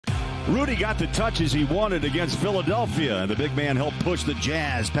Rudy got the touches he wanted against Philadelphia, and the big man helped push the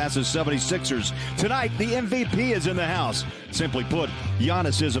Jazz past the 76ers. Tonight, the MVP is in the house. Simply put,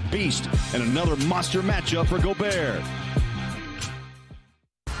 Giannis is a beast, and another monster matchup for Gobert. You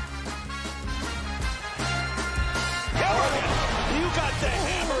got the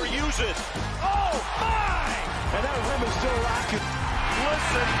hammer, use it. Oh, my! And that rim is still rocking.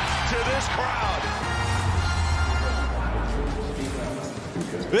 Listen to this crowd.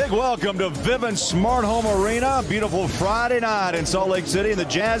 Big welcome to Vivint Smart Home Arena. Beautiful Friday night in Salt Lake City. And the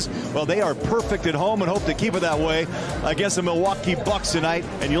Jazz, well, they are perfect at home and hope to keep it that way against the Milwaukee Bucks tonight.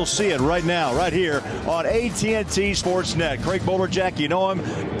 And you'll see it right now, right here on AT&T Sportsnet. Craig Bolerjack, you know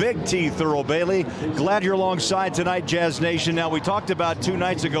him. Big T, Thurl Bailey. Glad you're alongside tonight, Jazz Nation. Now, we talked about 2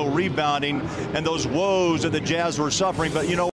 nights ago rebounding and those woes that the Jazz were suffering. But, you know,